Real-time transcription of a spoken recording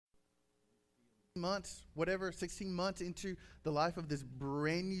months, whatever, 16 months into the life of this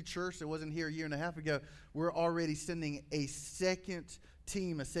brand new church that wasn't here a year and a half ago, we're already sending a second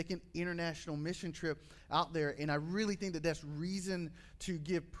team, a second international mission trip out there. And I really think that that's reason to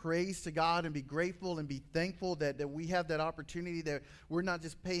give praise to God and be grateful and be thankful that we have that opportunity, that we're not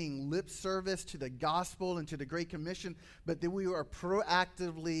just paying lip service to the gospel and to the Great Commission, but that we are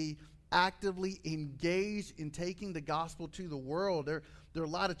actively engaged in taking the gospel to the world. There are a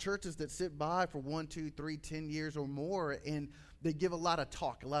lot of churches that sit by for 1, 2, 3, 10 years or more, and they give a lot of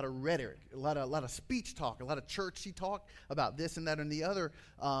talk, a lot of rhetoric, a lot of speech talk, a lot of churchy talk about this and that and the other.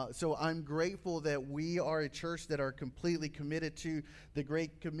 So I'm grateful that we are a church that are completely committed to the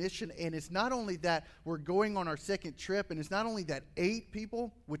Great Commission. And it's not only that we're going on our second trip, and it's not only that 8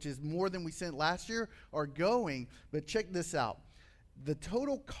 people, which is more than we sent last year, are going, but check this out. The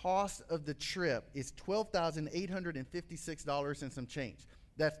total cost of the trip is $12,856 and some change.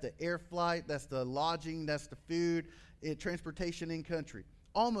 That's the air flight, that's the lodging, that's the food, transportation in country.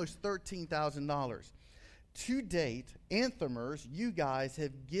 Almost $13,000. To date, Anthemers, you guys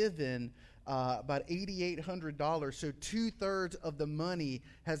have given about $8,800. So 2/3 of the money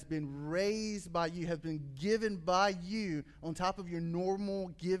has been raised by you, have been given by you on top of your normal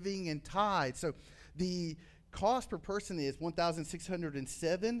giving and tithe. So the cost per person is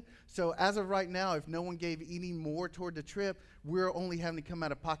 $1,607. So as of right now, if no one gave any more toward the trip, we're only having to come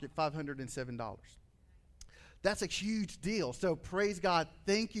out of pocket $507. That's a huge deal. So praise God.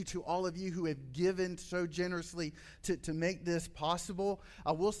 Thank you to all of you who have given so generously to make this possible.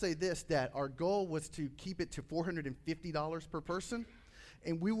 I will say this, that our goal was to keep it to $450 per person.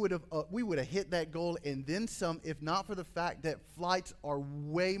 And we would have hit that goal and then some, if not for the fact that flights are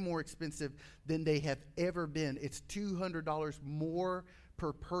way more expensive than they have ever been. It's $200 more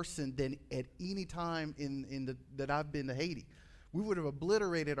per person than at any time that I've been to Haiti. We would have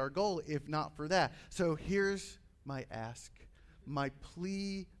obliterated our goal if not for that. So here's my ask, my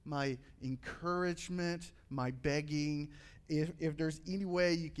plea, my encouragement, my begging. If there's any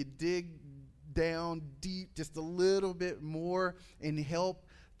way you could dig down deep just a little bit more and help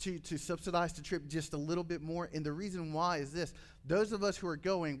to subsidize the trip just a little bit more. And the reason why is this: those of us who are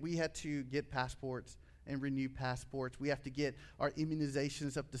going, we had to get passports and renew passports. We have to get our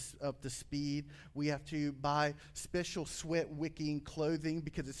immunizations up to speed. We have to buy special sweat wicking clothing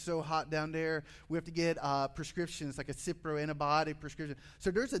because it's so hot down there. We have to get prescriptions like a Cipro antibiotic prescription. So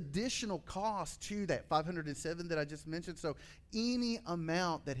there's additional cost to that $507 that I just mentioned. So any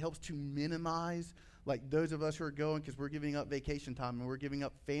amount that helps to minimize, like those of us who are going, because we're giving up vacation time and we're giving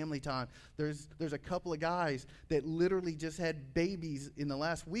up family time. There's a couple of guys that literally just had babies in the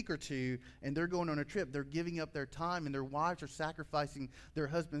last week or two, and they're going on a trip. They're giving up their time, and their wives are sacrificing their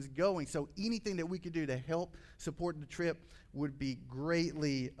husbands going. So anything that we could do to help support the trip would be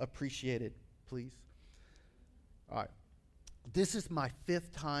greatly appreciated, please. All right. This is my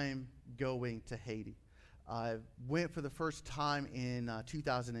 5th time going to Haiti. I went for the first time in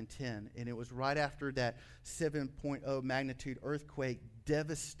 2010, and it was right after that 7.0 magnitude earthquake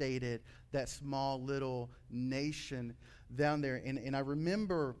devastated that small little nation down there. And I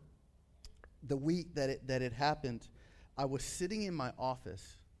remember the week that it happened. I was sitting in my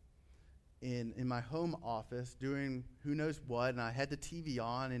office, in my home office, doing who knows what, and I had the TV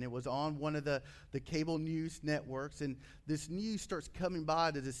on, and it was on one of the cable news networks, and this news starts coming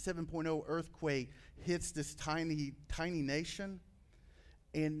by that this 7.0 earthquake hits this tiny nation,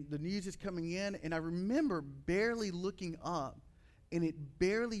 and the news is coming in, and I remember barely looking up, and it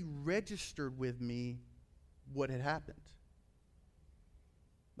barely registered with me what had happened.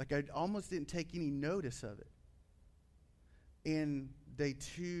 Like I almost didn't take any notice of it. And day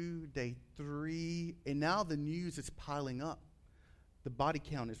 2, day 3, and now the news is piling up. The body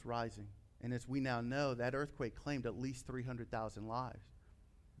count is rising. And as we now know, that earthquake claimed at least 300,000 lives.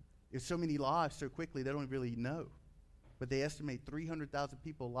 It's so many lives so quickly, they don't really know. But they estimate 300,000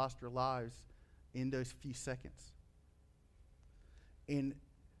 people lost their lives in those few seconds. And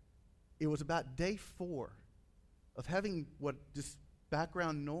it was about day 4 of having this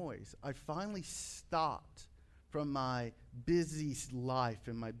background noise. I finally stopped from my busy life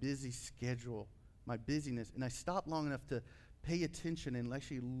and my busy schedule, my busyness. And I stopped long enough to pay attention and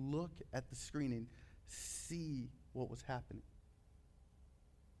actually look at the screen and see what was happening.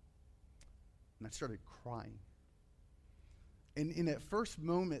 And I started crying. And in that first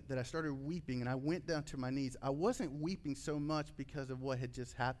moment that I started weeping and I went down to my knees, I wasn't weeping so much because of what had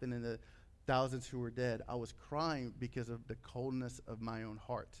just happened and the thousands who were dead. I was crying because of the coldness of my own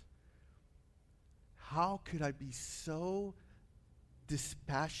heart. How could I be so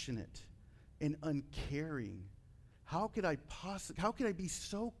dispassionate and uncaring? how could I be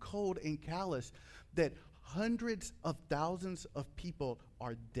so cold and callous that hundreds of thousands of people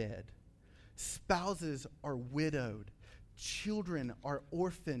are dead? Spouses are widowed. Children are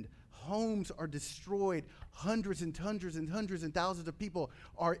orphaned. Homes are destroyed. Hundreds and hundreds and hundreds and thousands of people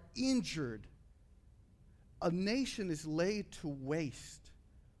are injured. A nation is laid to waste.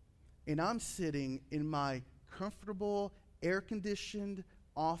 And I'm sitting in my comfortable, air-conditioned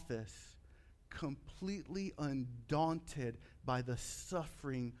office, completely undaunted by the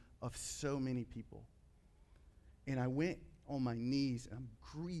suffering of so many people. And I went on my knees, and I'm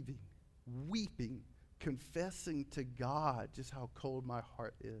grieving, weeping, confessing to God just how cold my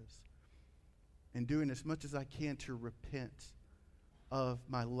heart is, and doing as much as I can to repent of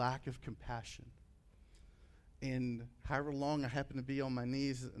my lack of compassion. And however long I happened to be on my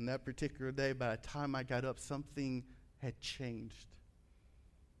knees in that particular day, by the time I got up, something had changed.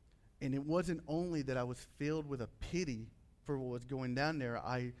 And it wasn't only that I was filled with a pity for what was going down there,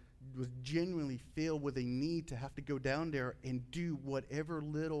 I was genuinely filled with a need to have to go down there and do whatever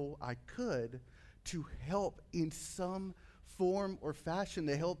little I could to help in some form or fashion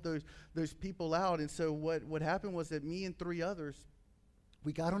to help those people out. And so what happened was that me and 3 others,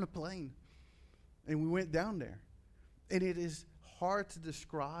 we got on a plane and we went down there. And it is hard to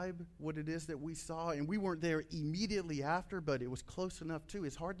describe what it is that we saw. And we weren't there immediately after, but it was close enough too.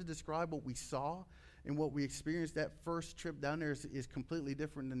 It's hard to describe what we saw and what we experienced. That first trip down there is completely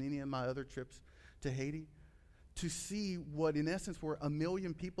different than any of my other trips to Haiti. To see what in essence were 1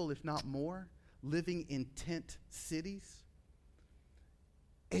 million people, if not more, living in tent cities.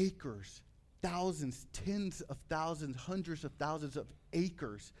 Acres, thousands, tens of thousands, hundreds of thousands of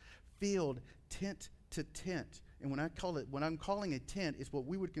acres filled tent to tent. And when I'm calling a tent, it's what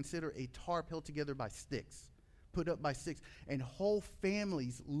we would consider a tarp held together by sticks, put up by sticks, and whole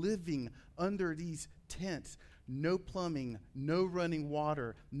families living under these tents. No plumbing, no running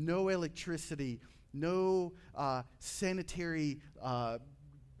water, no electricity, no sanitary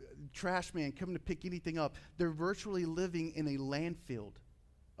trash man coming to pick anything up. They're virtually living in a landfill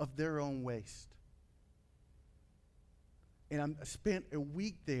of their own waste. And I spent a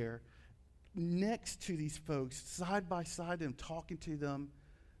week there next to these folks, side by side them, talking to them,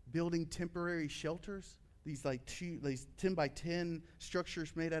 building temporary shelters, these 10 by 10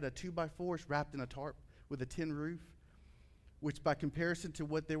 structures made out of 2 by 4s wrapped in a tarp with a tin roof, which by comparison to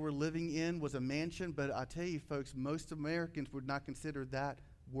what they were living in was a mansion. But I tell you folks, most Americans would not consider that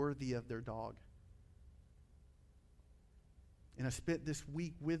worthy of their dog. And I spent this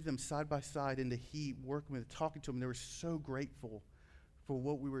week with them side by side in the heat, working with them, talking to them. They were so grateful for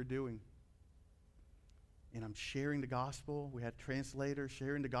what we were doing. And I'm sharing the gospel. We had translators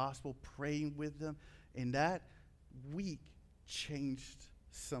sharing the gospel, praying with them. And that week changed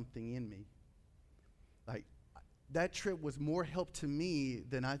something in me. Like, that trip was more help to me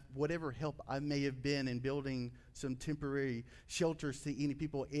than whatever help I may have been in building some temporary shelters to any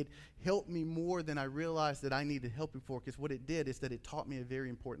people. It helped me more than I realized that I needed help for, because what it did is that it taught me a very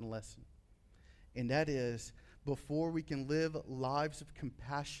important lesson. And that is, before we can live lives of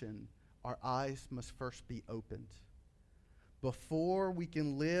compassion, our eyes must first be opened. Before we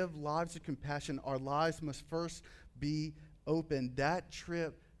can live lives of compassion, our lives must first be opened. That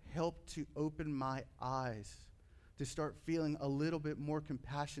trip helped to open my eyes, to start feeling a little bit more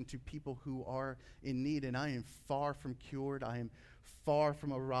compassion to people who are in need. And I am far from cured. I am far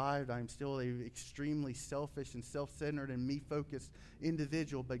from arrived. I am still an extremely selfish and self-centered and me-focused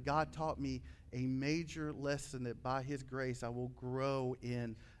individual. But God taught me a major lesson that by His grace I will grow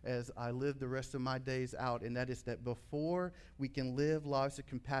in as I live the rest of my days out. And that is that before we can live lives of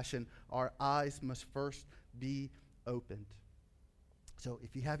compassion, our eyes must first be opened. So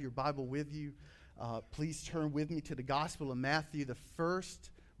if you have your Bible with you, please turn with me to the Gospel of Matthew, the first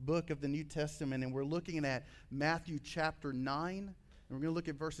book of the New Testament. And we're looking at Matthew chapter 9. And we're going to look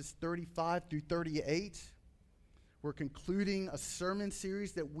at verses 35 through 38. We're concluding a sermon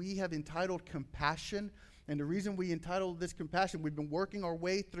series that we have entitled Compassion. And the reason we entitled this Compassion, we've been working our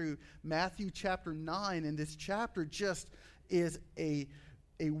way through Matthew chapter 9. And this chapter just is a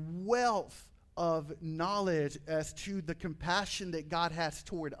wealth of knowledge as to the compassion that God has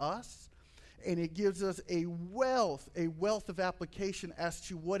toward us. And it gives us a wealth of application as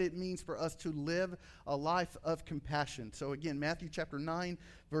to what it means for us to live a life of compassion. So again, Matthew chapter 9,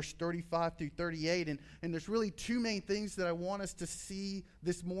 verse 35 through 38. And there's really 2 main things that I want us to see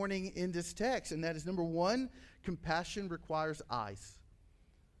this morning in this text. And that is, number 1, compassion requires eyes.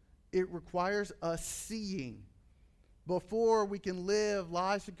 It requires us seeing. Before we can live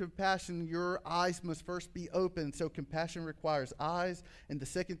lives of compassion, your eyes must first be open. So compassion requires eyes. And the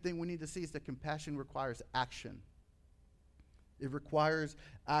second thing we need to see is that compassion requires action. It requires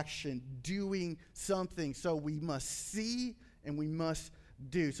action, doing something. So we must see and we must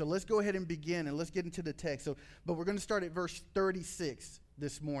do. So let's go ahead and begin, and let's get into the text. But we're going to start at verse 36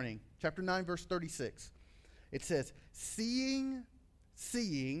 this morning. Chapter 9, verse 36. It says, seeing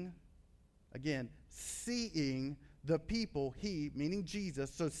the people, he, meaning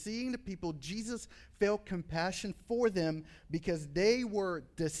Jesus, so seeing the people, Jesus felt compassion for them because they were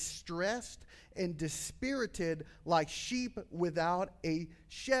distressed and dispirited like sheep without a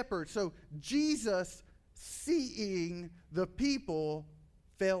shepherd. So Jesus, seeing the people,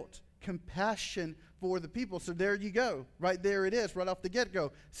 felt compassion for the people. So there you go. Right there it is, right off the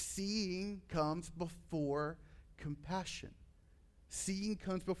get-go. Seeing comes before compassion. Seeing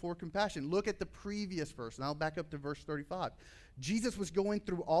comes before compassion. Look at the previous verse, and I'll back up to verse 35. Jesus was going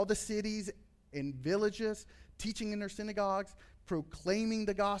through all the cities and villages, teaching in their synagogues, proclaiming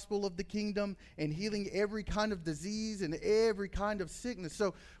the gospel of the kingdom, and healing every kind of disease and every kind of sickness.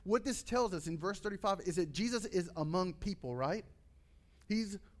 So what this tells us in verse 35 is that Jesus is among people, right?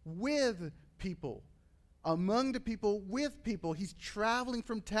 He's with people, among the people, with people. He's traveling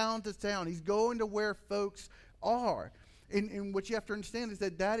from town to town. He's going to where folks are. And what you have to understand is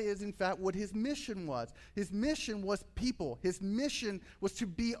that is, in fact, what his mission was. His mission was people. His mission was to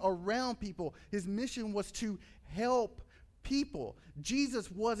be around people. His mission was to help people. Jesus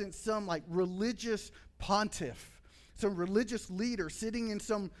wasn't some like religious pontiff, some religious leader sitting in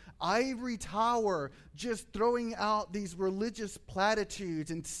some ivory tower just throwing out these religious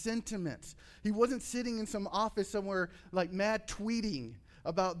platitudes and sentiments. He wasn't sitting in some office somewhere like mad tweeting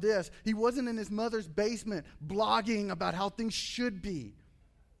about this. He wasn't in his mother's basement blogging about how things should be.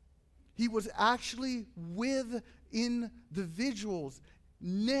 He was actually with individuals,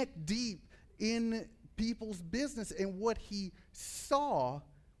 neck deep in people's business. And what he saw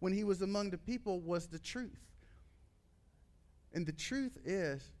when he was among the people was the truth. And the truth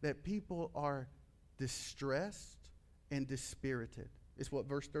is that people are distressed and dispirited. It's what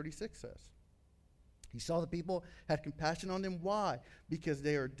verse 36 says. He saw the people, had compassion on them. Why? Because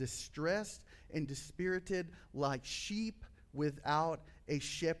they are distressed and dispirited like sheep without a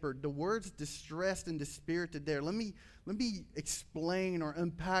shepherd. The words distressed and dispirited there, let me explain or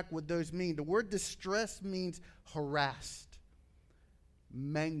unpack what those mean. The word distressed means harassed,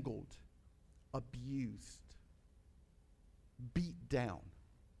 mangled, abused, beat down.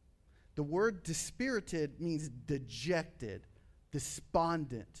 The word dispirited means dejected,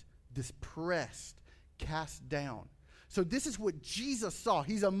 despondent, depressed, cast down. So this is what Jesus saw.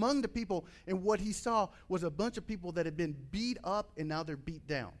 He's among the people, and what he saw was a bunch of people that had been beat up and now they're beat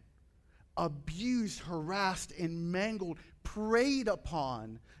down. Abused, harassed, and mangled, preyed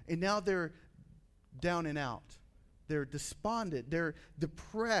upon, and now they're down and out. They're despondent. They're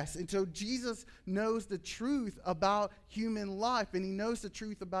depressed. And so Jesus knows the truth about human life, and he knows the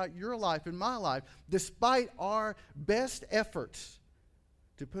truth about your life and my life. Despite our best efforts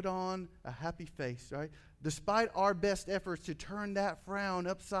to put on a happy face, right? Despite our best efforts to turn that frown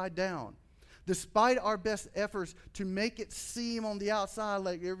upside down. Despite our best efforts to make it seem on the outside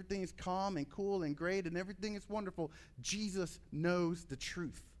like everything is calm and cool and great and everything is wonderful, Jesus knows the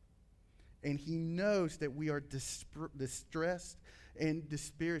truth. And he knows that we are distressed and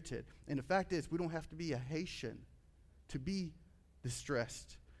dispirited. And the fact is, we don't have to be a Haitian to be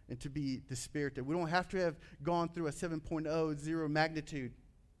distressed and to be dispirited. We don't have to have gone through a 7.0 magnitude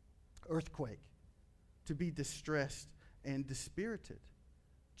earthquake to be distressed and dispirited.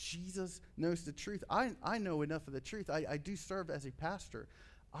 Jesus knows the truth. I know enough of the truth. I do serve as a pastor.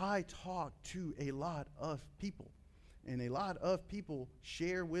 I talk to a lot of people. And a lot of people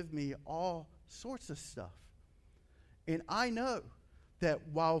share with me all sorts of stuff. And I know that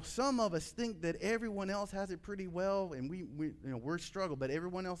while some of us think that everyone else has it pretty well, and we're struggling, but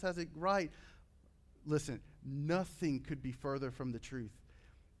everyone else has it right, listen, nothing could be further from the truth.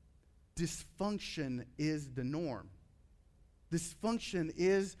 Dysfunction is the norm. Dysfunction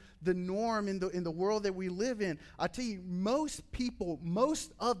is the norm in the world that we live in. I tell you, most people,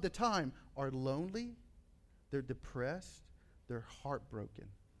 most of the time, are lonely. They're depressed. They're heartbroken.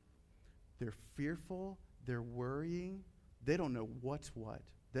 They're fearful. They're worrying. They don't know what's what.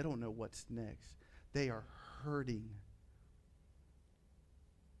 They don't know what's next. They are hurting.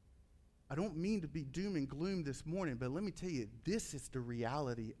 I don't mean to be doom and gloom this morning, but let me tell you, this is the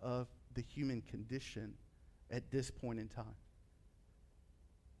reality of the human condition at this point in time.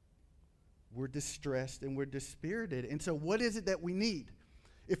 We're distressed and we're dispirited. And so what is it that we need?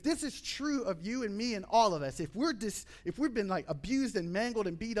 If this is true of you and me and all of us, if we've been like abused and mangled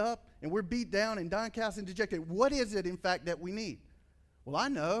and beat up and we're beat down and downcast and dejected, what is it in fact that we need? Well, I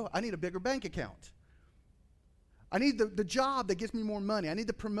know I need a bigger bank account. I need the job that gives me more money. I need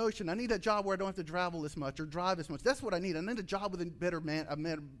the promotion. I need a job where I don't have to travel as much or drive as much. That's what I need. I need a job with a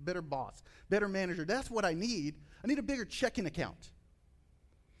better boss, better manager. That's what I need. I need a bigger checking account.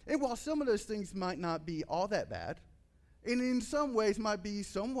 And while some of those things might not be all that bad, and in some ways might be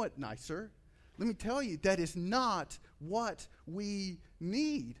somewhat nicer, let me tell you, that is not what we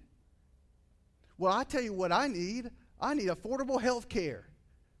need. Well, I tell you what I need. I need affordable health care.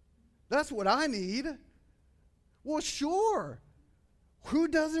 That's what I need. Well, sure. Who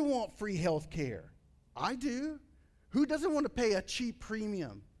doesn't want free health care? I do. Who doesn't want to pay a cheap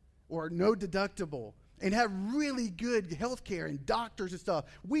premium or no deductible and have really good health care and doctors and stuff?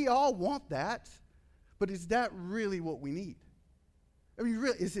 We all want that. But is that really what we need? I mean,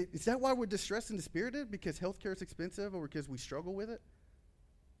 really, is that why we're distressed and dispirited? Because health care is expensive or because we struggle with it?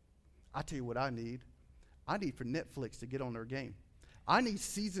 I tell you what I need. I need for Netflix to get on their game. I need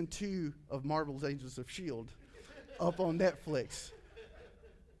season 2 of Marvel's Agents of S.H.I.E.L.D. up on Netflix.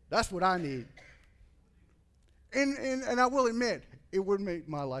 That's what I need. And I will admit, it would make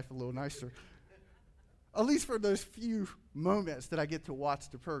my life a little nicer. At least for those few moments that I get to watch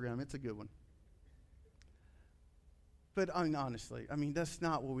the program. It's a good one. But honestly, that's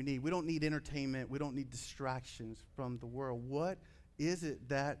not what we need. We don't need entertainment. We don't need distractions from the world. What is it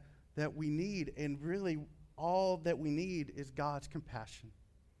that we need? And really, all that we need is God's compassion.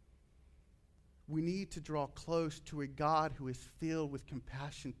 We need to draw close to a God who is filled with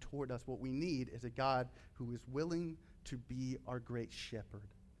compassion toward us. What we need is a God who is willing to be our great shepherd.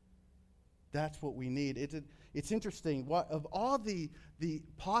 That's what we need. It's interesting. Of all the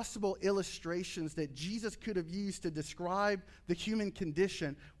possible illustrations that Jesus could have used to describe the human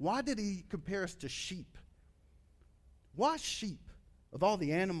condition, why did he compare us to sheep? Why sheep? Of all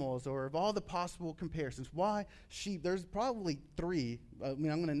the animals or of all the possible comparisons, why sheep? There's probably 3. I'm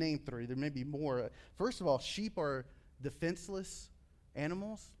going to name 3. There may be more. First of all, sheep are defenseless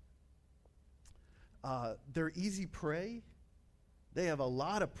animals. They're easy prey. They have a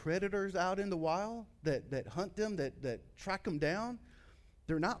lot of predators out in the wild that hunt them, that track them down.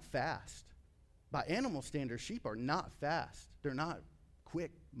 They're not fast. By animal standards, sheep are not fast. They're not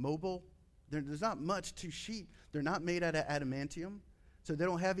quick, mobile. There's not much to sheep. They're not made out of adamantium. So they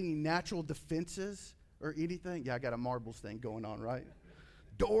don't have any natural defenses or anything. Yeah, I got a marbles thing going on, right?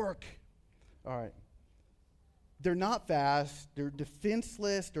 Dork. All right. They're not fast. They're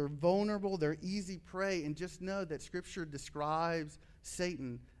defenseless. They're vulnerable. They're easy prey. And just know that Scripture describes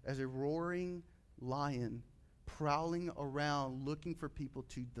Satan as a roaring lion prowling around looking for people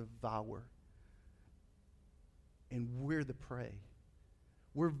to devour. And we're the prey.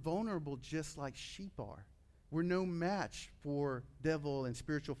 We're vulnerable just like sheep are. We're no match for devil and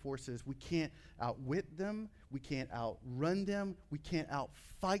spiritual forces. We can't outwit them. We can't outrun them. We can't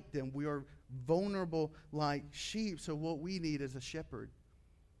outfight them. We are vulnerable like sheep. So what we need is a shepherd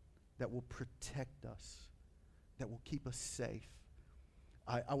that will protect us, that will keep us safe.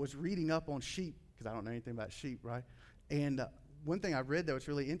 I was reading up on sheep, because I don't know anything about sheep, right? And one thing I read that was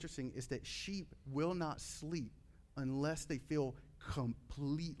really interesting is that sheep will not sleep unless they feel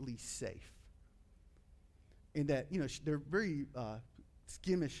completely safe. In that, they're very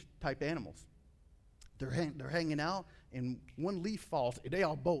skimmish type animals. They're hanging out, and one leaf falls, and they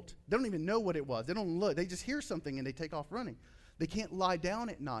all bolt. They don't even know what it was. They don't look. They just hear something, and they take off running. They can't lie down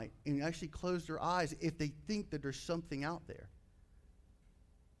at night and actually close their eyes if they think that there's something out there.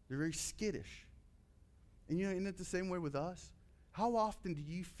 They're very skittish. And isn't it the same way with us? How often do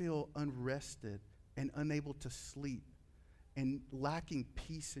you feel unrested and unable to sleep and lacking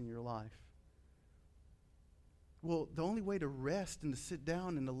peace in your life? Well, the only way to rest and to sit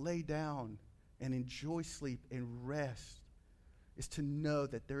down and to lay down and enjoy sleep and rest is to know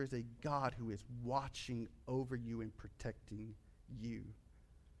that there is a God who is watching over you and protecting you.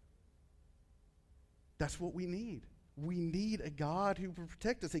 That's what we need. We need a God who will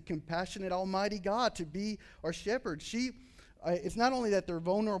protect us, a compassionate, almighty God to be our shepherd. Sheep, it's not only that they're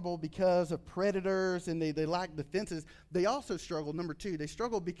vulnerable because of predators and they lack defenses, they also struggle. Number 2, they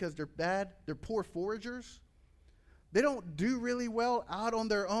struggle because they're poor foragers. They don't do really well out on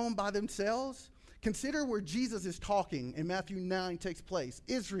their own by themselves. Consider where Jesus is talking in Matthew 9 takes place.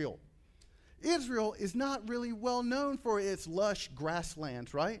 Israel. Israel is not really well known for its lush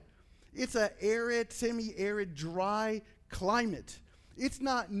grasslands, right? It's an arid, semi-arid, dry climate. It's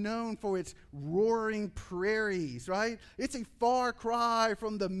not known for its roaring prairies, right? It's a far cry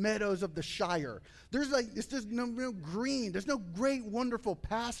from the meadows of the Shire. It's just no green. There's no great, wonderful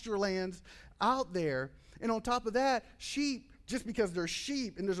pasture lands out there. And on top of that, sheep, just because they're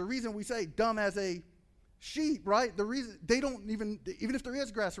sheep, and there's a reason we say dumb as a sheep, right? The reason they don't even if there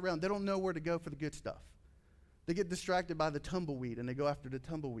is grass around, they don't know where to go for the good stuff. They get distracted by the tumbleweed, and they go after the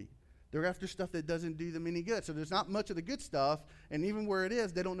tumbleweed. They're after stuff that doesn't do them any good. So there's not much of the good stuff, and even where it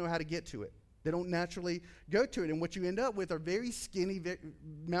is, they don't know how to get to it. They don't naturally go to it. And what you end up with are very skinny,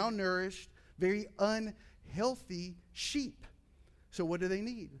 malnourished, very unhealthy sheep. So what do they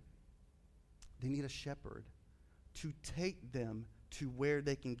need? They need a shepherd to take them to where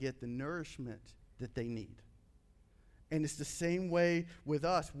they can get the nourishment that they need. And it's the same way with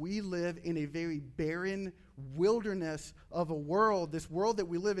us. We live in a very barren wilderness of a world. This world that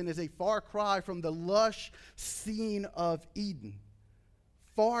we live in is a far cry from the lush scene of Eden.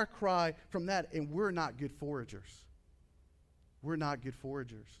 Far cry from that, and we're not good foragers. We're not good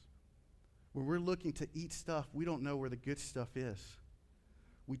foragers. When we're looking to eat stuff, we don't know where the good stuff is.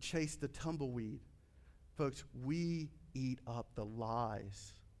 We chase the tumbleweed. Folks, we eat up the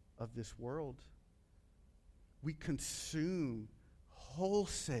lies of this world. We consume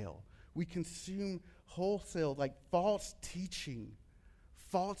wholesale. We consume wholesale like false teaching,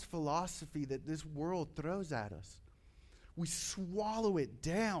 false philosophy that this world throws at us. We swallow it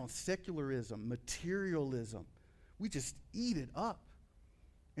down, secularism, materialism. We just eat it up.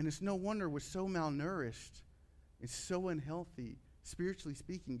 And it's no wonder we're so malnourished and so unhealthy, spiritually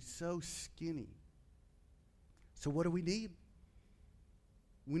speaking, so skinny. So what do we need?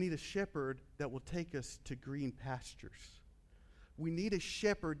 We need a shepherd that will take us to green pastures. We need a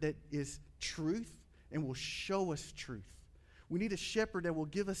shepherd that is truth and will show us truth. We need a shepherd that will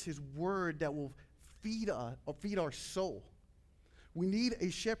give us his word that will feed our soul. We need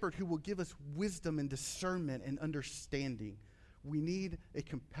a shepherd who will give us wisdom and discernment and understanding. We need a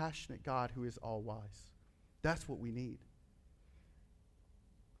compassionate God who is all wise. That's what we need.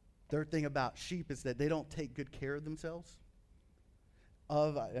 Third thing about sheep is that they don't take good care of themselves.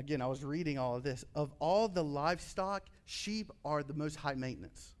 Again, I was reading all of this. Of all the livestock, sheep are the most high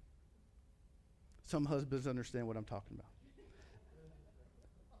maintenance. Some husbands understand what I'm talking about.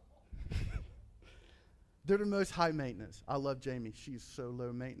 They're the most high maintenance. I love Jamie. She's so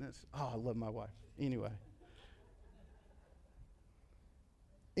low maintenance. Oh, I love my wife. Anyway.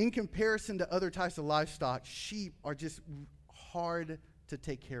 In comparison to other types of livestock, sheep are just hard to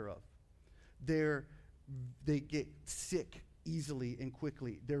take care of. They get sick easily and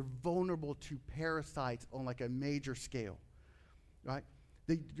quickly. They're vulnerable to parasites on like a major scale, right?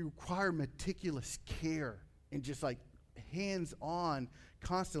 They require meticulous care and just like hands-on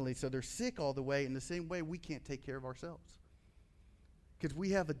constantly. So they're sick all the way in the same way we can't take care of ourselves. Because we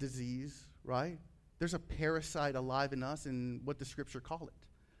have a disease, right? There's a parasite alive in us, and what the scripture call it.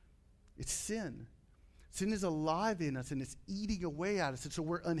 It's sin. Sin is alive in us, and it's eating away at us, and so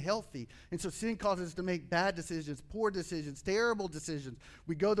we're unhealthy. And so sin causes us to make bad decisions, poor decisions, terrible decisions.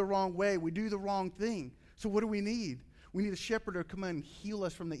 We go the wrong way. We do the wrong thing. So what do we need? We need a shepherd to come in and heal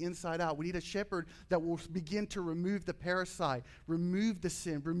us from the inside out. We need a shepherd that will begin to remove the parasite, remove the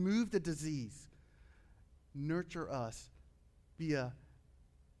sin, remove the disease, nurture us, be a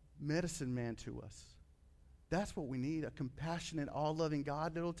medicine man to us. That's what we need, a compassionate, all-loving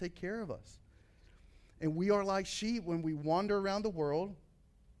God that will take care of us. And we are like sheep when we wander around the world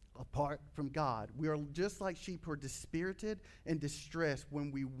apart from God. We are just like sheep who are dispirited and distressed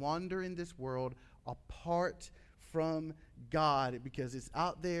when we wander in this world apart from God, because it's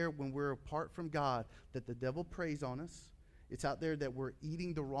out there when we're apart from God that the devil preys on us. It's out there that we're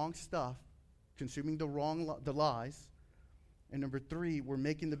eating the wrong stuff, consuming the lies. And number 3, we're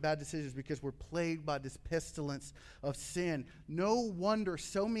making the bad decisions because we're plagued by this pestilence of sin. No wonder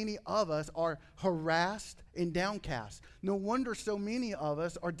so many of us are harassed and downcast. No wonder so many of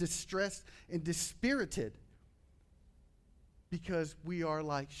us are distressed and dispirited, because we are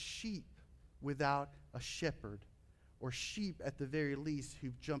like sheep without a shepherd, or sheep at the very least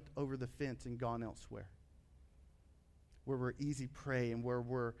who've jumped over the fence and gone elsewhere, where we're easy prey and where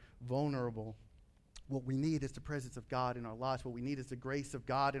we're vulnerable. What we need is the presence of God in our lives. What we need is the grace of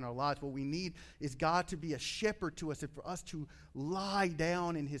God in our lives. What we need is God to be a shepherd to us and for us to lie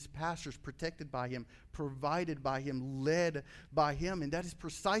down in his pastures, protected by him, provided by him, led by him. And that is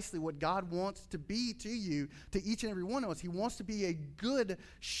precisely what God wants to be to you, to each and every one of us. He wants to be a good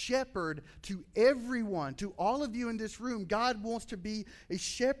shepherd to everyone, to all of you in this room. God wants to be a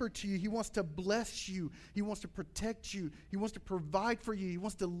shepherd to you. He wants to bless you. He wants to protect you. He wants to provide for you. He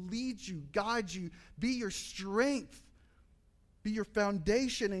wants to lead you, guide you, be your strength, be your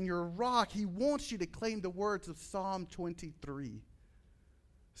foundation and your rock. He wants you to claim the words of Psalm 23.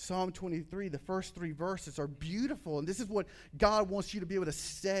 Psalm 23, the first 3 verses are beautiful, and this is what God wants you to be able to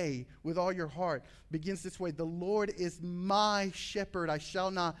say with all your heart. It begins this way: the Lord is my shepherd, I shall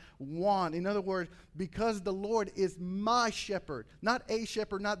not want. In other words, because the Lord is my shepherd, not a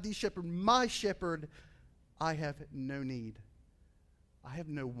shepherd, not the shepherd, my shepherd, I have no need. I have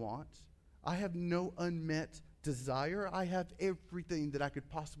no want. I have no unmet desire. I have everything that I could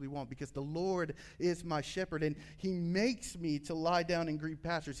possibly want because the Lord is my shepherd, and he makes me to lie down in green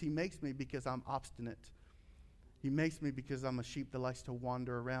pastures. He makes me because I'm obstinate. He makes me because I'm a sheep that likes to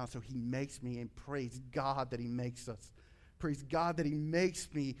wander around. So he makes me, and praise God that he makes us. Praise God that he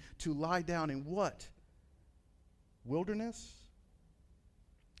makes me to lie down in what? Wilderness?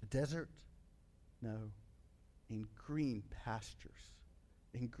 Desert? No. In green pastures.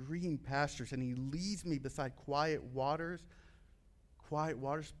 In green pastures. And he leads me beside quiet waters. Quiet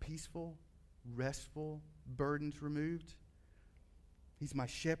waters, peaceful, restful, burdens removed. He's my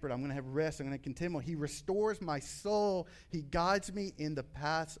shepherd. I'm going to have rest. I'm going to contend with him. He restores my soul. He guides me in the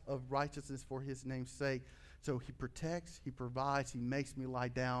paths of righteousness for his name's sake. So he protects, he provides, he makes me lie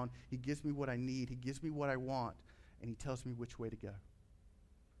down. He gives me what I need. He gives me what I want. And he tells me which way to go.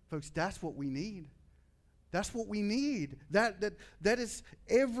 Folks, that's what we need. That's what we need. That is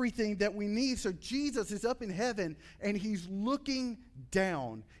everything that we need. So Jesus is up in heaven, and he's looking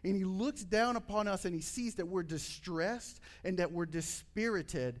down. And he looks down upon us, and he sees that we're distressed and that we're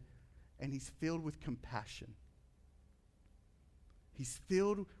dispirited, and he's filled with compassion. He's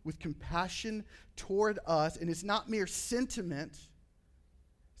filled with compassion toward us, and it's not mere sentiment.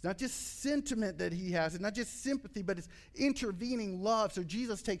 It's not just sentiment that he has. It's not just sympathy, but it's intervening love. So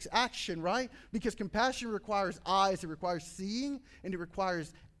Jesus takes action, right? Because compassion requires eyes. It requires seeing, and it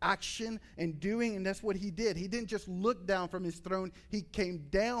requires action and doing, and that's what he did. He didn't just look down from his throne. He came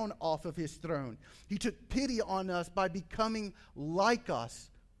down off of his throne. He took pity on us by becoming like us.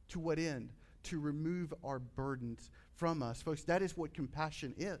 To what end? To remove our burdens from us. Folks, that is what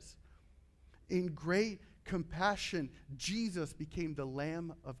compassion is. In great compassion, Jesus became the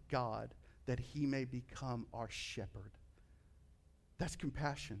Lamb of God that he may become our shepherd. That's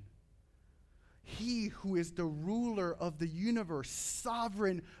compassion. He who is the ruler of the universe,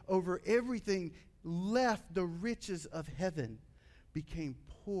 sovereign over everything, left the riches of heaven, became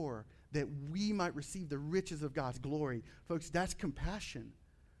poor that we might receive the riches of God's glory. Folks, that's compassion.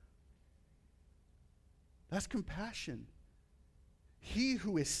 That's compassion. He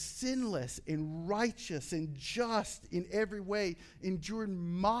who is sinless and righteous and just in every way endured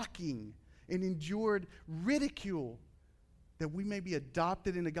mocking and endured ridicule that we may be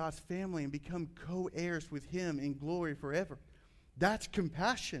adopted into God's family and become co-heirs with him in glory forever. That's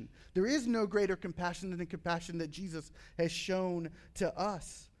compassion. There is no greater compassion than the compassion that Jesus has shown to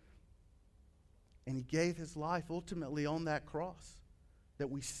us. And he gave his life ultimately on that cross that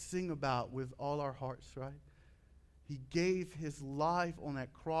we sing about with all our hearts, right? He gave his life on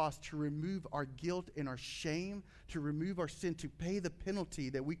that cross to remove our guilt and our shame, to remove our sin, to pay the penalty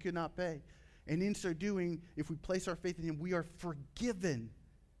that we could not pay. And in so doing, if we place our faith in him, we are forgiven.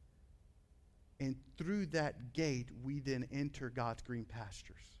 And through that gate, we then enter God's green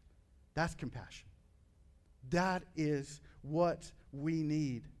pastures. That's compassion. That is what we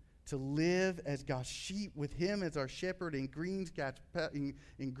need to live as God's sheep with him as our shepherd in green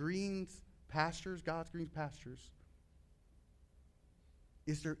pastures, God's green pastures.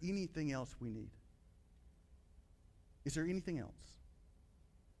 Is there anything else we need? Is there anything else?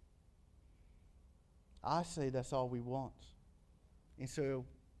 I say that's all we want. And so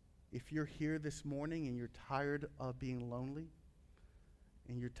if you're here this morning and you're tired of being lonely,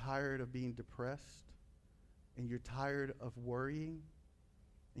 and you're tired of being depressed, and you're tired of worrying,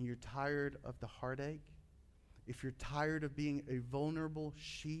 and you're tired of the heartache, if you're tired of being a vulnerable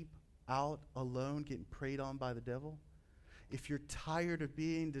sheep out alone getting preyed on by the devil, if you're tired of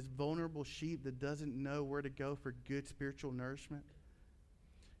being this vulnerable sheep that doesn't know where to go for good spiritual nourishment,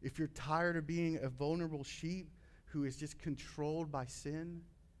 if you're tired of being a vulnerable sheep who is just controlled by sin,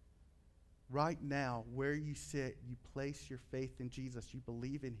 right now, where you sit, you place your faith in Jesus, you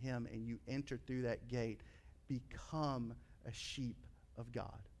believe in him, and you enter through that gate, become a sheep of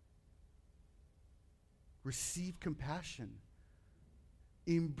God. Receive compassion.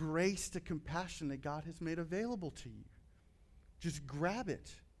 Embrace the compassion that God has made available to you. Just grab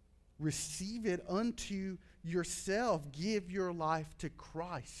it. Receive it unto yourself. Give your life to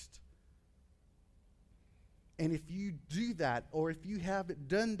Christ. And if you do that, or if you haven't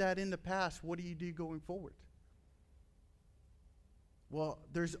done that in the past, what do you do going forward? Well,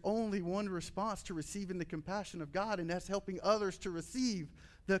 there's only one response to receiving the compassion of God, and that's helping others to receive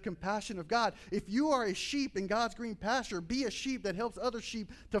the compassion of God. If you are a sheep in God's green pasture, be a sheep that helps other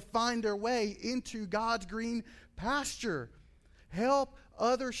sheep to find their way into God's green pasture. Help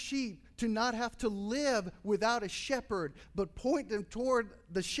other sheep to not have to live without a shepherd, but point them toward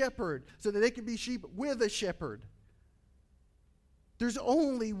the shepherd so that they can be sheep with a shepherd. There's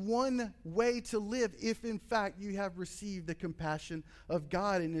only one way to live if, in fact, you have received the compassion of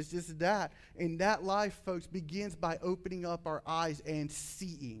God, and it's just that. And that life, folks, begins by opening up our eyes and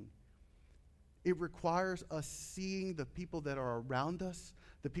seeing. It requires us seeing the people that are around us,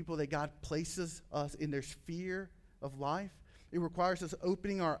 the people that God places us in their sphere of life. It requires us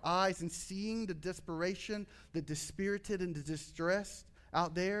opening our eyes and seeing the desperation, the dispirited, and the distressed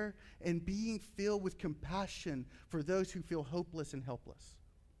out there, and being filled with compassion for those who feel hopeless and helpless.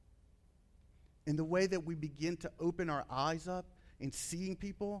 And the way that we begin to open our eyes up and seeing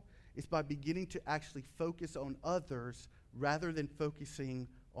people is by beginning to actually focus on others rather than focusing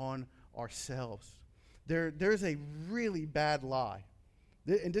on ourselves. There's a really bad lie.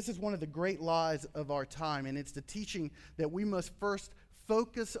 And this is one of the great lies of our time, and it's the teaching that we must first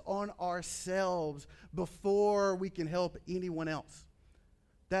focus on ourselves before we can help anyone else.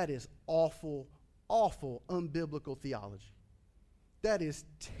 That is awful, awful, unbiblical theology. That is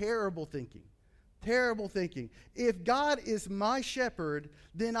terrible thinking. Terrible thinking. If God is my shepherd,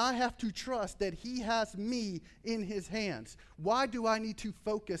 then I have to trust that he has me in his hands. Why do I need to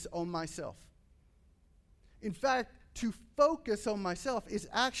focus on myself? In fact, to focus on myself is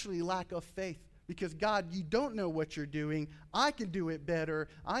actually lack of faith. Because, God, you don't know what you're doing. I can do it better.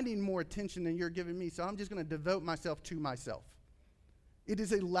 I need more attention than you're giving me, so I'm just going to devote myself to myself. It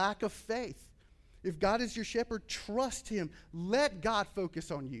is a lack of faith. If God is your shepherd, trust him. Let God focus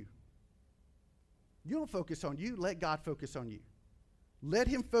on you. You don't focus on you. Let God focus on you. Let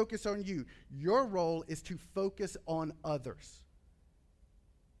him focus on you. Your role is to focus on others.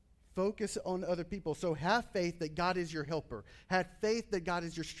 Focus on other people. So have faith that God is your helper. Have faith that God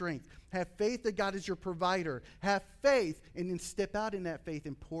is your strength. Have faith that God is your provider. Have faith, and then step out in that faith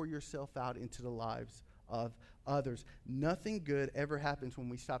and pour yourself out into the lives of others. Nothing good ever happens when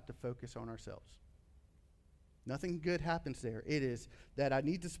we stop to focus on ourselves. Nothing good happens there. It is that I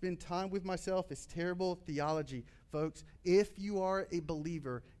need to spend time with myself. It's terrible theology. Folks, if you are a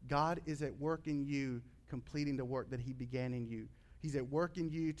believer, God is at work in you, completing the work that he began in you. He's at work in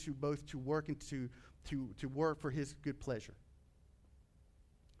you to both to work and to work for his good pleasure.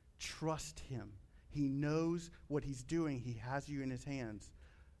 Trust him. He knows what he's doing. He has you in his hands.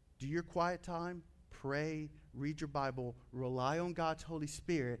 Do your quiet time, pray, read your Bible, rely on God's Holy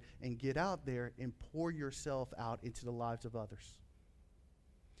Spirit, and get out there and pour yourself out into the lives of others.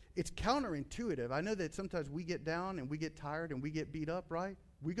 It's counterintuitive. I know that sometimes we get down and we get tired and we get beat up, right?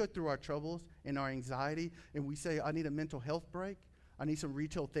 We go through our troubles and our anxiety and we say, I need a mental health break. I need some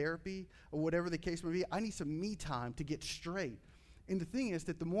retail therapy, or whatever the case may be. I need some me time to get straight. And the thing is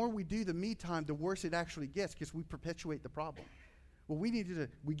that the more we do the me time, the worse it actually gets because we perpetuate the problem. Well, we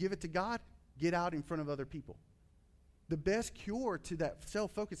give it to God, get out in front of other people. The best cure to that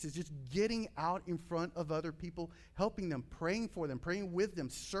self-focus is just getting out in front of other people, helping them, praying for them, praying with them,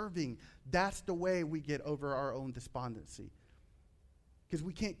 serving. That's the way we get over our own despondency. Because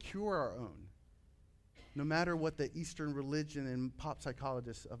we can't cure our own. No matter what the Eastern religion and pop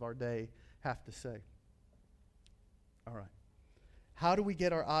psychologists of our day have to say. All right. How do we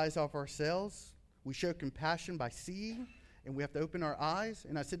get our eyes off ourselves? We show compassion by seeing, and we have to open our eyes.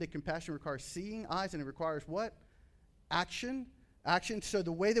 And I said that compassion requires seeing eyes, and it requires what? Action. Action. So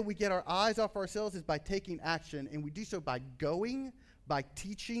the way that we get our eyes off ourselves is by taking action, and we do so by going, by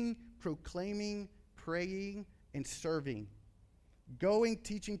teaching, proclaiming, praying, and serving. Going,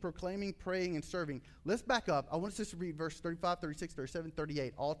 teaching, proclaiming, praying, and serving. Let's back up. I want us to read verse 35, 36, 37,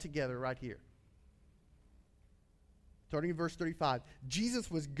 38 all together right here. Starting in verse 35. Jesus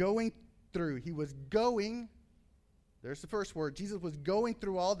was going through. He was going. There's the first word. Jesus was going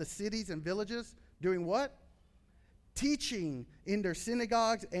through all the cities and villages. Doing what? Teaching in their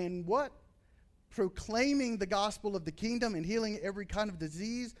synagogues and what? Proclaiming the gospel of the kingdom and healing every kind of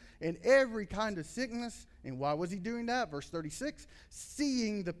disease and every kind of sickness. And why was he doing that? Verse 36,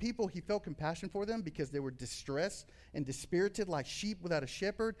 seeing the people, he felt compassion for them because they were distressed and dispirited like sheep without a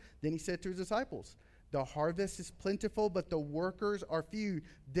shepherd. Then he said to his disciples, the harvest is plentiful, but the workers are few.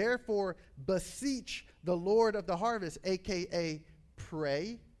 Therefore, beseech the Lord of the harvest, a.k.a.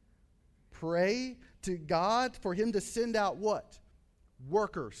 pray to God for him to send out what?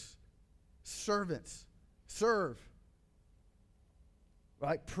 Workers, servants, serve.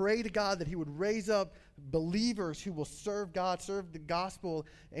 Right? Pray to God that he would raise up believers who will serve God, serve the gospel,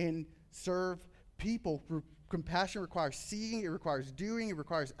 and serve people. Compassion requires seeing, it requires doing, it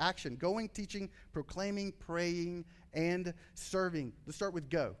requires action. Going, teaching, proclaiming, praying, and serving. Let's start with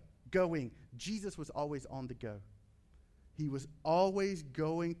go. Going. Jesus was always on the go. He was always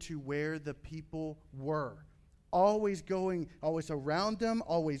going to where the people were. Always going, always around them,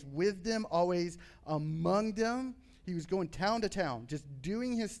 always with them, always among them. he was going town to town, just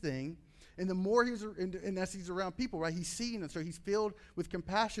doing his thing. And the more he was, and as he's around people, right, he's seeing them, so he's filled with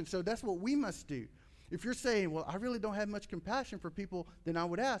compassion. So that's what we must do. If you're saying, well, I really don't have much compassion for people, then I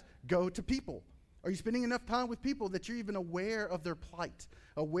would ask, go to people. Are you spending enough time with people that you're even aware of their plight,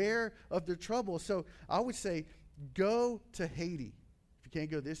 aware of their trouble? So I would say, go to Haiti. If you can't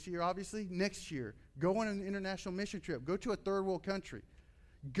go this year, obviously, next year. Go on an international mission trip. Go to a third world country.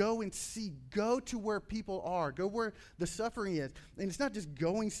 Go and see. Go to where people are. Go where the suffering is. And it's not just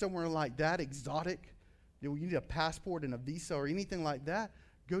going somewhere like that, exotic. You need a passport and a visa or anything like that.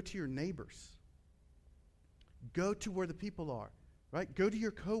 Go to your neighbors. Go to where the people are, right? Go to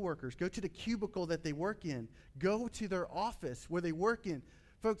your coworkers. Go to the cubicle that they work in. Go to their office where they work in.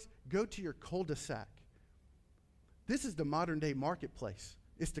 Folks, go to your cul-de-sac. This is the modern day marketplace.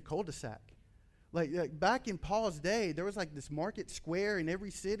 It's the cul-de-sac. Like back in Paul's day, there was like this market square in every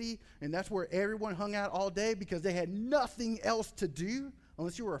city, and that's where everyone hung out all day because they had nothing else to do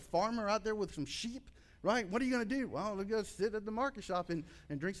unless you were a farmer out there with some sheep, right? What are you going to do? Well, we'll go sit at the market shop and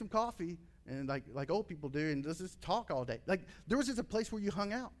drink some coffee, and like old people do, and just talk all day. Like there was just a place where you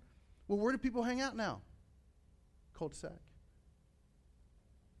hung out. Well, where do people hang out now? Cul-de-sac.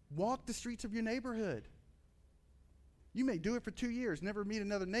 Walk the streets of your neighborhood. You may do it for 2 years, never meet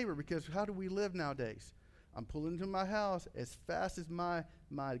another neighbor, because how do we live nowadays? I'm pulling into my house as fast as my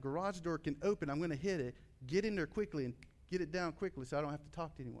garage door can open. I'm going to hit it, get in there quickly, and get it down quickly so I don't have to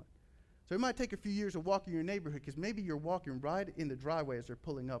talk to anyone. So it might take a few years of walking your neighborhood, because maybe you're walking right in the driveway as they're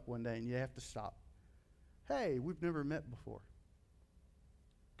pulling up one day, and you have to stop. Hey, we've never met before.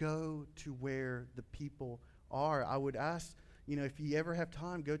 Go to where the people are. I would ask, if you ever have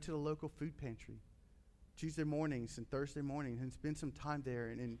time, go to the local food pantry. Tuesday mornings and Thursday mornings, and spend some time there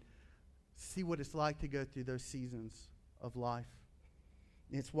and see what it's like to go through those seasons of life.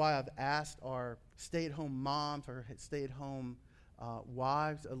 And it's why I've asked our stay-at-home moms or stay-at-home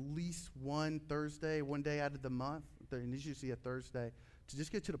wives at least one day out of the month, and it's usually a Thursday, to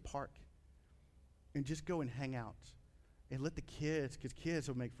just get to the park and just go and hang out. And let the kids, because kids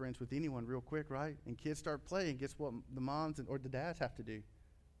will make friends with anyone real quick, right? And kids start playing. Guess what the moms or the dads have to do?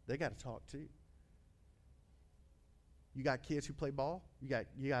 They got to talk too. You got kids who play ball. You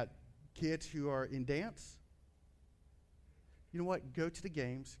got kids who are in dance. You know what? Go to the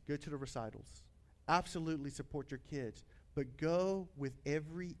games. Go to the recitals. Absolutely support your kids. But go with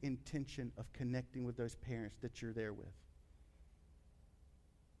every intention of connecting with those parents that you're there with.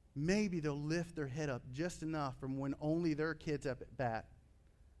 Maybe they'll lift their head up just enough from when only their kid's up at bat,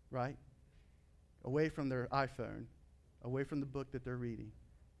 right? Away from their iPhone, away from the book that they're reading.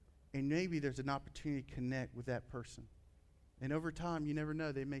 And maybe there's an opportunity to connect with that person. And over time, you never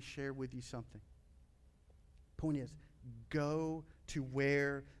know, they may share with you something. Point is, go to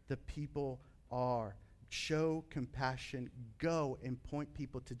where the people are. Show compassion. Go and point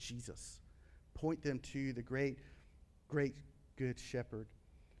people to Jesus. Point them to the great, great, good shepherd.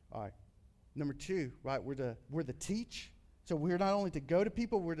 All right. Number 2, right, we're the teach. So we're not only to go to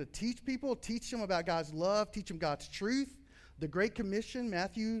people, we're to teach people, teach them about God's love, teach them God's truth. The Great Commission,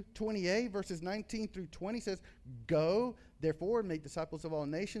 Matthew 28, verses 19 through 20 says, go, therefore, and make disciples of all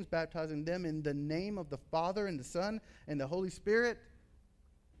nations, baptizing them in the name of the Father and the Son and the Holy Spirit,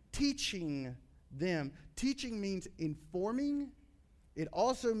 teaching them. Teaching means informing. It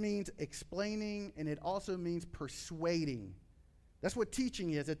also means explaining, and it also means persuading. That's what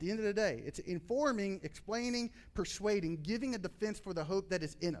teaching is at the end of the day. It's informing, explaining, persuading, giving a defense for the hope that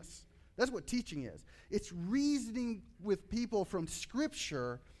is in us. That's what teaching is. It's reasoning with people from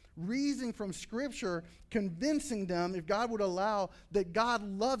Scripture, convincing them, if God would allow, that God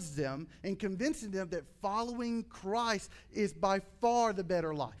loves them, and convincing them that following Christ is by far the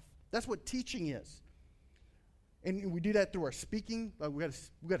better life. That's what teaching is. And we do that through our speaking. Like we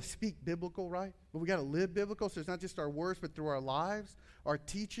got to speak biblical, right? But we got to live biblical. So it's not just our words, but through our lives, our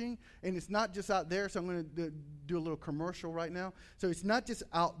teaching. And it's not just out there. So I'm going to do a little commercial right now. So it's not just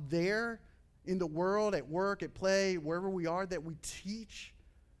out there in the world, at work, at play, wherever we are, that we teach.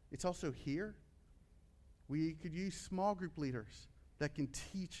 It's also here. We could use small group leaders that can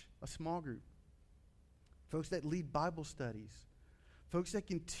teach a small group. Folks that lead Bible studies. Folks that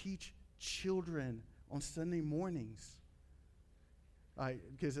can teach children on Sunday mornings.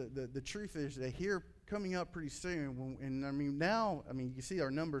 Because the truth is that here coming up pretty soon, you see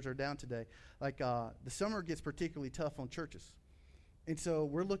our numbers are down today. The summer gets particularly tough on churches. And so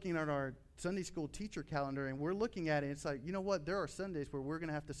we're looking at our Sunday school teacher calendar, and we're looking at it, and it's like, you know what, there are Sundays where we're going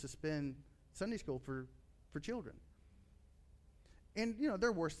to have to suspend Sunday school for children. And, there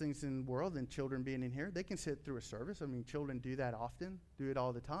are worse things in the world than children being in here. They can sit through a service. Children do that often, do it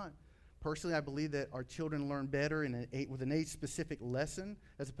all the time. Personally, I believe that our children learn better with an age-specific lesson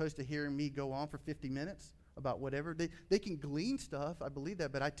as opposed to hearing me go on for 50 minutes about whatever. They can glean stuff, I believe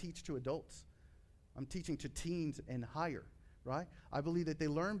that, but I teach to adults. I'm teaching to teens and higher, right? I believe that they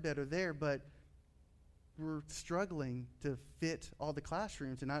learn better there, but we're struggling to fit all the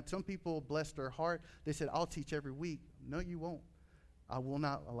classrooms. And some people, bless their heart, they said, I'll teach every week. No, you won't. I will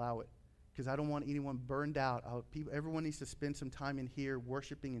not allow it because I don't want anyone burned out. Everyone needs to spend some time in here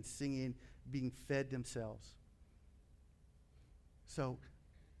worshiping and singing, being fed themselves. So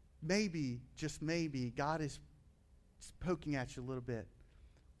maybe, just maybe, God is poking at you a little bit.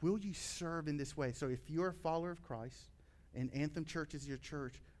 Will you serve in this way? So if you're a follower of Christ and Anthem Church is your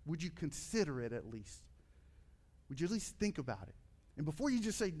church, would you consider it at least? Would you at least think about it? And before you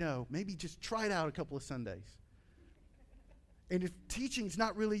just say no, maybe just try it out a couple of Sundays. And if teaching's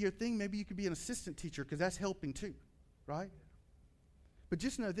not really your thing, maybe you could be an assistant teacher because that's helping too, right? But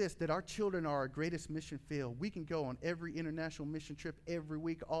just know this, that our children are our greatest mission field. We can go on every international mission trip every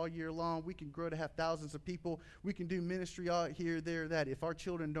week, all year long. We can grow to have thousands of people. We can do ministry out here, there, that. If our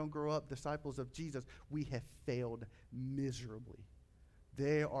children don't grow up disciples of Jesus, we have failed miserably.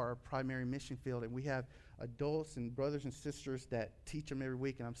 They are our primary mission field, and we have adults and brothers and sisters that teach them every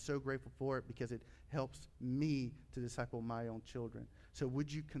week, and I'm so grateful for it because it helps me to disciple my own children. So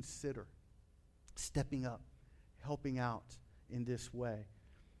would you consider stepping up, helping out in this way?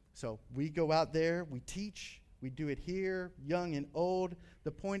 So we go out there, we teach, we do it here, young and old.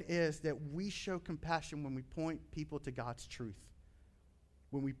 The point is that we show compassion when we point people to God's truth,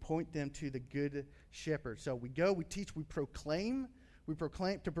 when we point them to the good shepherd. So we go, we teach, we proclaim.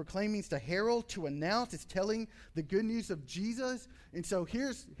 To proclaim means to herald, to announce. It's telling the good news of Jesus. And so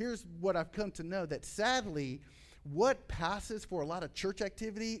here's what I've come to know, that sadly, what passes for a lot of church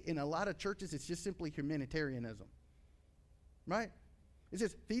activity in a lot of churches is just simply humanitarianism, right? It's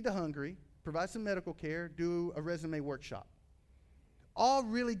just feed the hungry, provide some medical care, do a resume workshop. All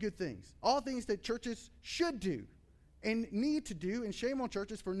really good things. All things that churches should do and need to do, and shame on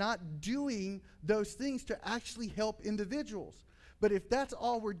churches for not doing those things to actually help individuals. But if that's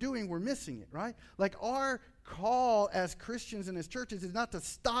all we're doing, we're missing it, right? Like our call as Christians and as churches is not to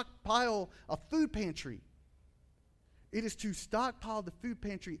stockpile a food pantry. It is to stockpile the food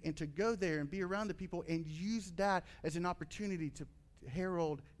pantry and to go there and be around the people and use that as an opportunity to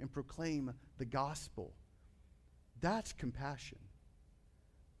herald and proclaim the gospel. That's compassion.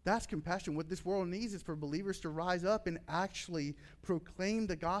 That's compassion. What this world needs is for believers to rise up and actually proclaim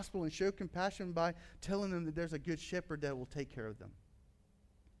the gospel and show compassion by telling them that there's a good shepherd that will take care of them.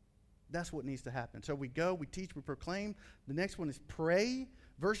 That's what needs to happen. So we go, we teach, we proclaim. The next one is pray.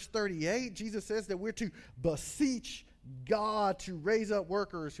 Verse 38, Jesus says that we're to beseech God to raise up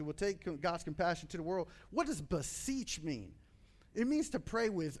workers who will take God's compassion to the world. What does beseech mean? It means to pray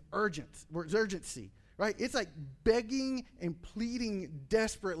with urgency. Right? It's like begging and pleading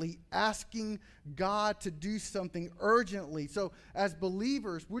desperately, asking God to do something urgently. So as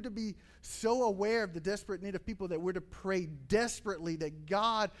believers, we're to be so aware of the desperate need of people that we're to pray desperately that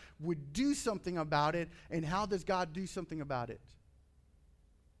God would do something about it. And how does God do something about it?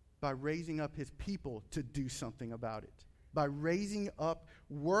 By raising up his people to do something about it. By raising up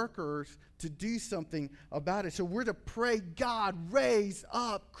workers to do something about it. So we're to pray, God, raise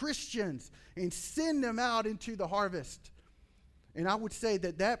up Christians and send them out into the harvest. And I would say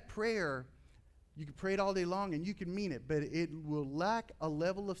that prayer, you can pray it all day long and you can mean it, but it will lack a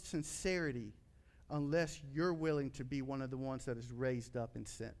level of sincerity unless you're willing to be one of the ones that is raised up and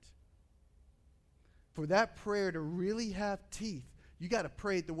sent. For that prayer to really have teeth, you got to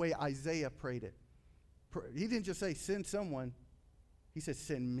pray it the way Isaiah prayed it. He didn't just say, send someone. He said,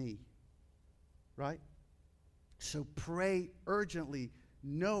 send me. Right? So pray urgently,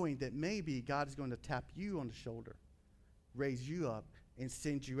 knowing that maybe God is going to tap you on the shoulder, raise you up, and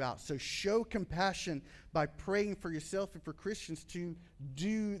send you out. So show compassion by praying for yourself and for Christians to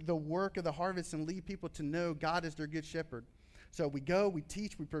do the work of the harvest and lead people to know God is their good shepherd. So we go, we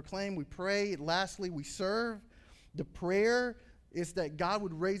teach, we proclaim, we pray. Lastly, we serve. The prayer is that God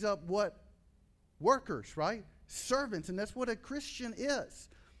would raise up what? Workers, right? Servants, and that's what a Christian is.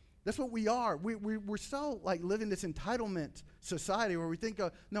 That's what we are. We're so like living this entitlement society where we think,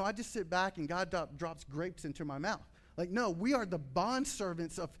 no, I just sit back and God drops grapes into my mouth. Like, no, we are the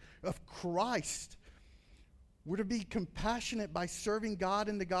bondservants of Christ. We're to be compassionate by serving God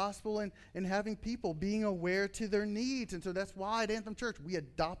in the gospel and having people being aware to their needs. And so that's why at Anthem Church we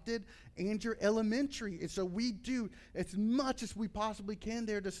adopted Andrew Elementary. And so we do as much as we possibly can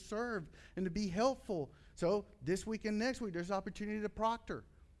there to serve and to be helpful. So this week and next week there's opportunity to proctor.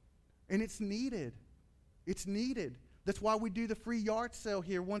 And it's needed. It's needed. That's why we do the free yard sale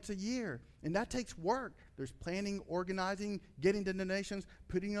here once a year. And that takes work. There's planning, organizing, getting the donations,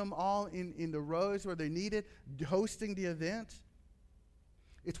 putting them all in the rows where they need it, hosting the event.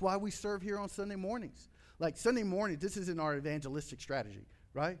 It's why we serve here on Sunday mornings. Like Sunday morning, this isn't our evangelistic strategy,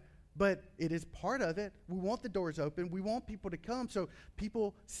 right? But it is part of it. We want the doors open. We want people to come. So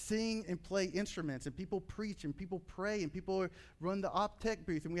people sing and play instruments, and people preach, and people pray, and people run the OpTech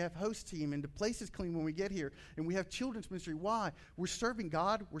booth, and we have host team, and the place is clean when we get here, and we have children's ministry. Why? We're serving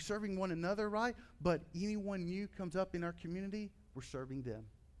God. We're serving one another, right? But anyone new comes up in our community, we're serving them.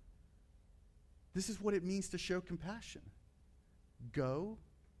 This is what it means to show compassion. Go,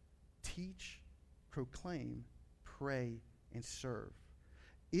 teach, proclaim, pray, and serve.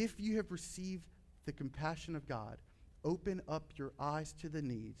 If you have received the compassion of God, open up your eyes to the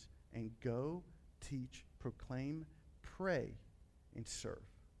needs and go, teach, proclaim, pray, and serve.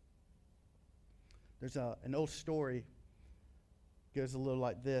 There's an old story, goes a little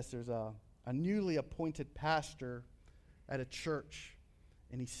like this. There's a newly appointed pastor at a church,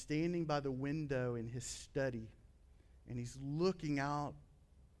 and he's standing by the window in his study, and he's looking out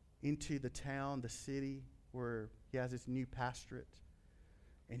into the town, the city, where he has his new pastorate.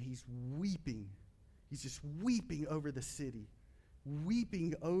 And he's weeping. He's just weeping over the city,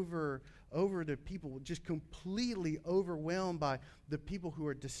 weeping over the people, just completely overwhelmed by the people who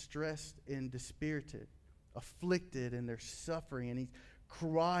are distressed and dispirited, afflicted, and they're suffering. And he's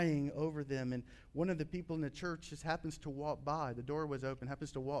crying over them. And one of the people in the church just happens to walk by. The door was open,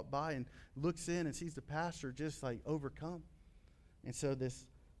 happens to walk by and looks in and sees the pastor just like overcome. And so this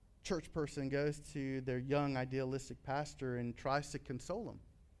church person goes to their young, idealistic pastor and tries to console him.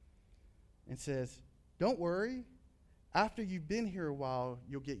 And says, don't worry, after you've been here a while,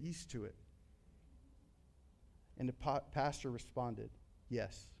 you'll get used to it. And the pastor responded,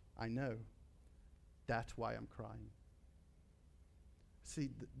 yes, I know. That's why I'm crying.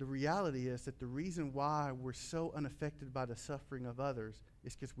 See, the reality is that the reason why we're so unaffected by the suffering of others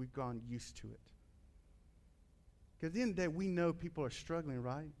is because we've gone used to it. Because at the end of the day, we know people are struggling,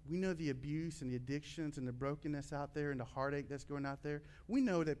 right? We know the abuse and the addictions and the brokenness out there and the heartache that's going out there. We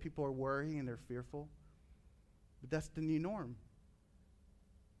know that people are worrying and they're fearful. But that's the new norm.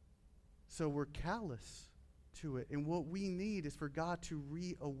 So we're callous to it. And what we need is for God to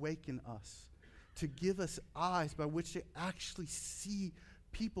reawaken us, to give us eyes by which to actually see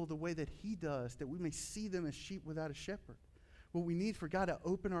people the way that he does, that we may see them as sheep without a shepherd. What we need for God to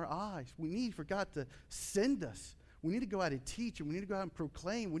open our eyes. We need for God to send us. We need to go out and teach, and we need to go out and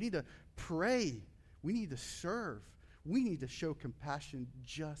proclaim. We need to pray. We need to serve. We need to show compassion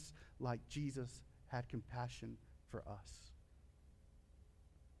just like Jesus had compassion for us.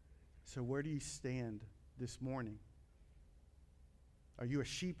 So where do you stand this morning? Are you a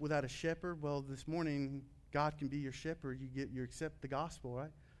sheep without a shepherd? Well, this morning, God can be your shepherd. You accept the gospel,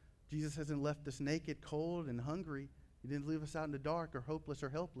 right? Jesus hasn't left us naked, cold, and hungry. He didn't leave us out in the dark or hopeless or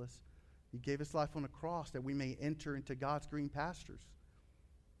helpless. He gave his life on the cross that we may enter into God's green pastures.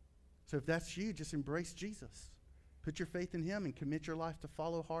 So if that's you, just embrace Jesus. Put your faith in him and commit your life to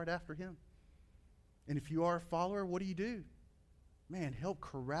follow hard after him. And if you are a follower, what do? Man, help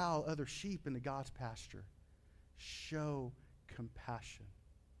corral other sheep into God's pasture. Show compassion.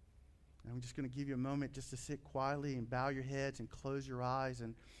 And I'm just going to give you a moment just to sit quietly and bow your heads and close your eyes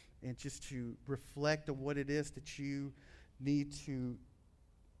and just to reflect on what it is that you need to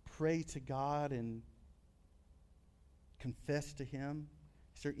pray to God and confess to him.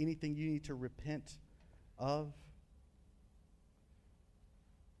 Is there anything you need to repent of?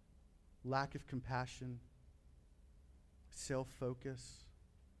 Lack of compassion, self-focus.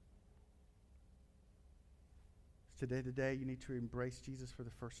 Today the day you need to embrace Jesus for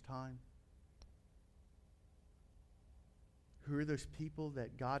the first time. Who are those people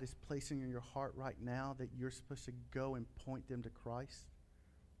that God is placing in your heart right now that you're supposed to go and point them to Christ?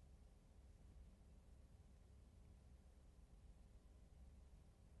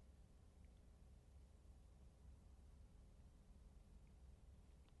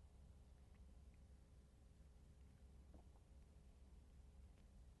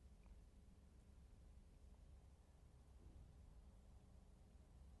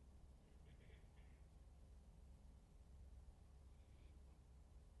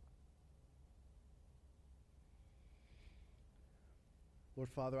 Lord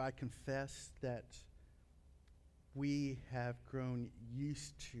Father, I confess that we have grown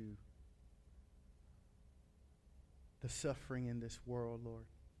used to the suffering in this world, Lord.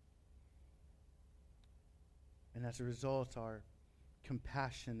 And as a result, our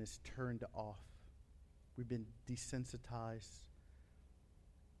compassion is turned off. We've been desensitized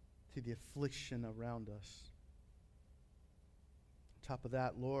to the affliction around us. top of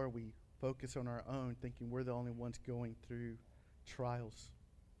that, Lord, we focus on our own, thinking we're the only ones going through trials.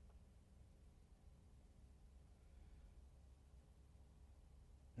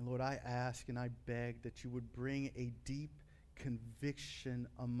 And Lord, I ask and I beg that you would bring a deep conviction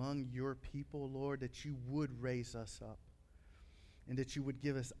among your people, Lord, that you would raise us up and that you would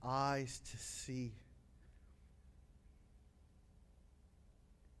give us eyes to see.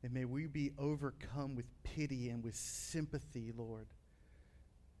 And may we be overcome with pity and with sympathy, Lord,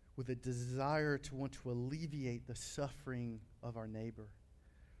 with a desire to want to alleviate the suffering of our neighbor.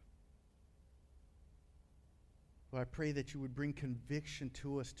 Lord, I pray that you would bring conviction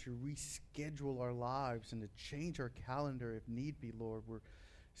to us to reschedule our lives and to change our calendar if need be, Lord. We're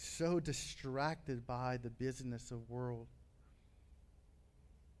so distracted by the busyness of the world.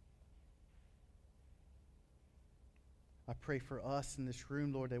 I pray for us in this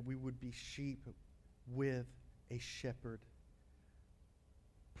room, Lord, that we would be sheep with a shepherd,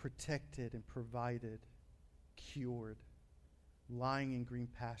 protected and provided, cured, lying in green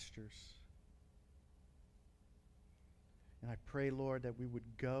pastures. And I pray, Lord, that we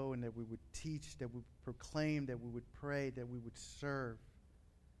would go and that we would teach, that we would proclaim, that we would pray, that we would serve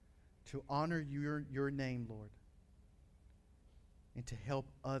to honor your name, Lord, and to help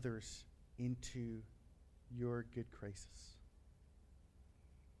others into your good graces.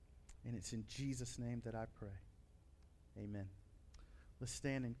 And it's in Jesus' name that I pray. Amen. Let's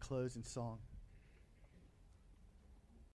stand and close in song.